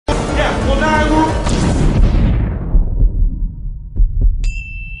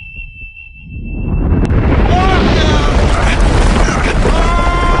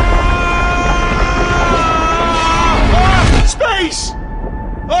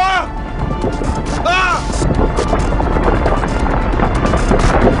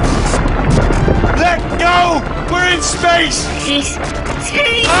in space!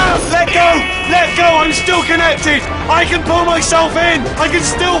 Space! Ah, let go! Let go! I'm still connected! I can pull myself in! I can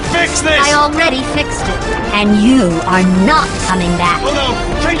still fix this! I already fixed it, and you are not coming back. Oh no!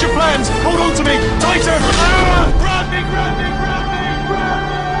 Change your plans! Hold on to me! Tighter! Ah! Grab me! Grab me! Grab me! Grab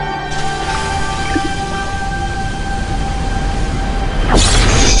me!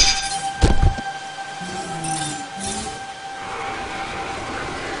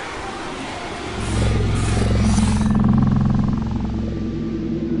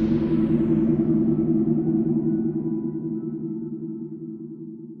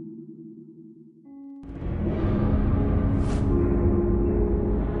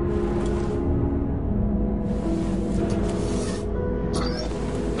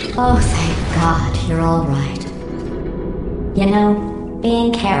 Oh, thank God, you're all right. You know,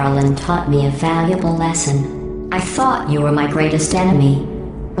 being Carolyn taught me a valuable lesson. I thought you were my greatest enemy,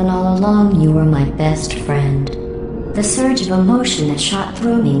 but all along you were my best friend. The surge of emotion that shot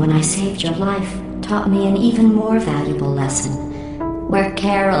through me when I saved your life taught me an even more valuable lesson, where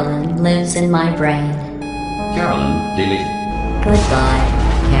Carolyn lives in my brain. Carolyn, delete. Goodbye,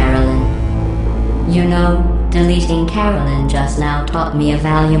 Carolyn. You know, deleting Carolyn just now taught me a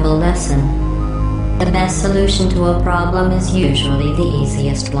valuable lesson. The best solution to a problem is usually the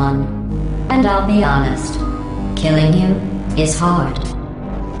easiest one. And I'll be honest, killing you is hard.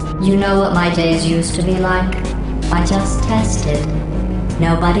 You know what my days used to be like? I just tested.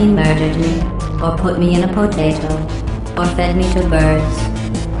 Nobody murdered me, or put me in a potato, or fed me to birds.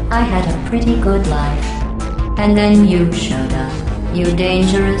 I had a pretty good life. And then you showed up, you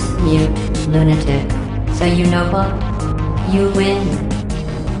dangerous, mute lunatic. So you know what? You win.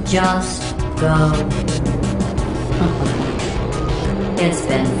 Just go. It's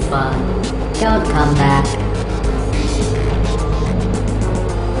been fun. Don't come back.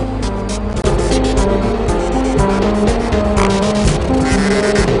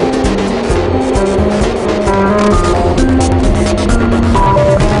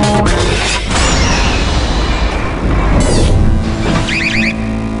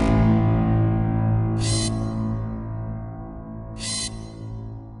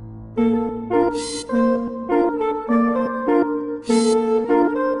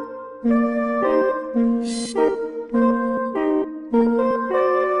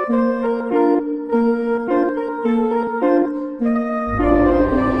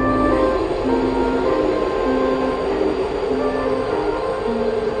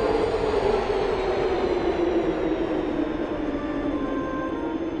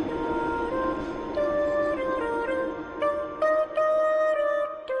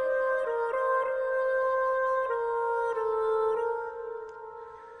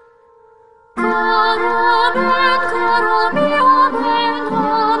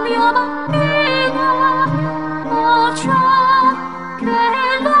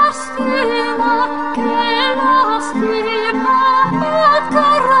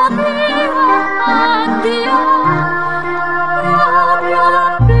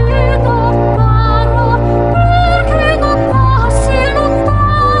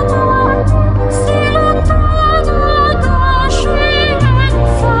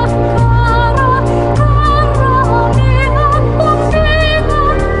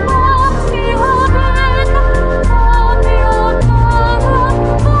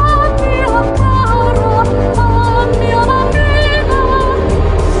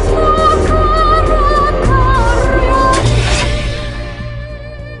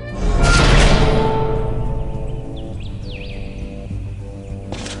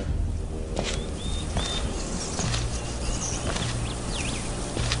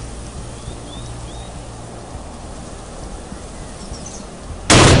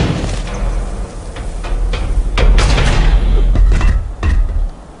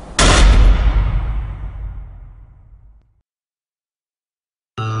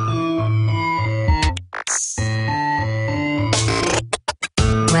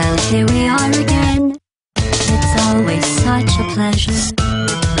 Here we are again. It's always such a pleasure.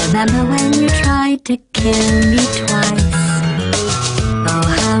 Remember when you tried to kill me twice? Oh,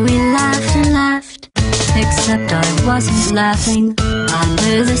 how we laughed and laughed. Except I wasn't laughing.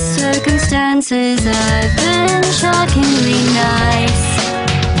 Under the circumstances, I've been shockingly nice.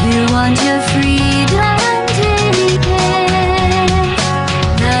 You want your freedom, take it.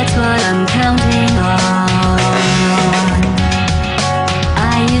 That's what I'm counting on.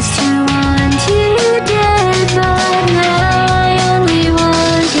 Used to want you dead, but now I only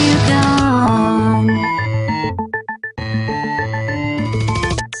want you gone.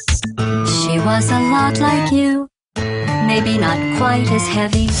 She was a lot like you, maybe not quite as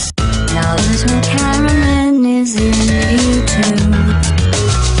heavy. Now little Carolyn is is in you too.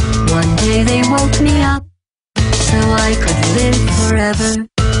 One day they woke me up so I could live forever.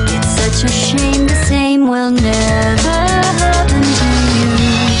 It's such a shame the same will never happen to you.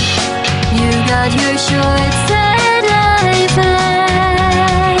 You got your short sad life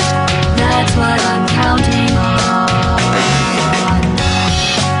left. That's what I'm counting on.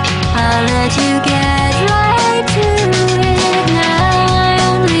 I'll let you get right to it now. I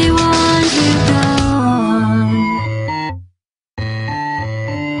only want you gone.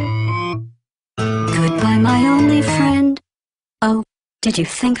 Goodbye, my only friend. Oh, did you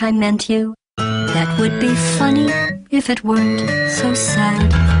think I meant you? That would be funny if it weren't so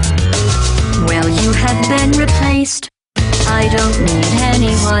sad. Well, you have been replaced. I don't need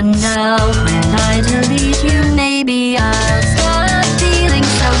anyone now. When I delete you, maybe I'll stop feeling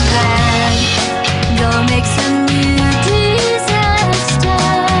so bad. Go make some new disaster.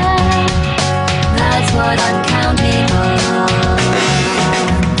 That's what I'm counting on.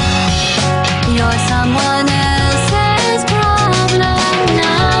 You're someone else's problem now.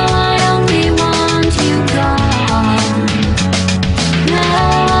 I only want you gone.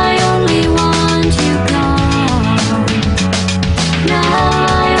 Now I only want you gone. Now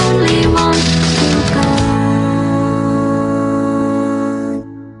I only want you gone.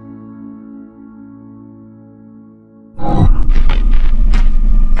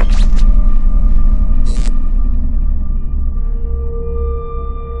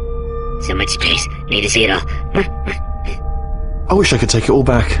 So much space. Need to see it all. I wish I could take it all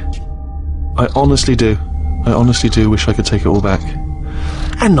back. I honestly do. I honestly do wish I could take it all back.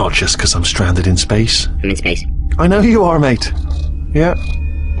 And not just because I'm stranded in space. I'm in space. I know you are, mate. Yeah,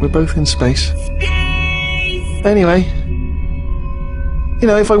 we're both in space. Anyway, you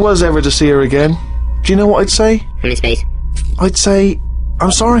know, if I was ever to see her again, do you know what I'd say? I'm in space. I'd say,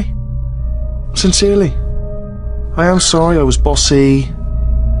 I'm sorry. Sincerely. I am sorry I was bossy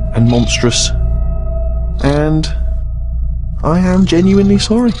and monstrous. And I am genuinely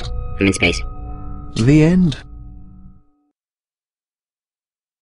sorry. I'm in space. The end.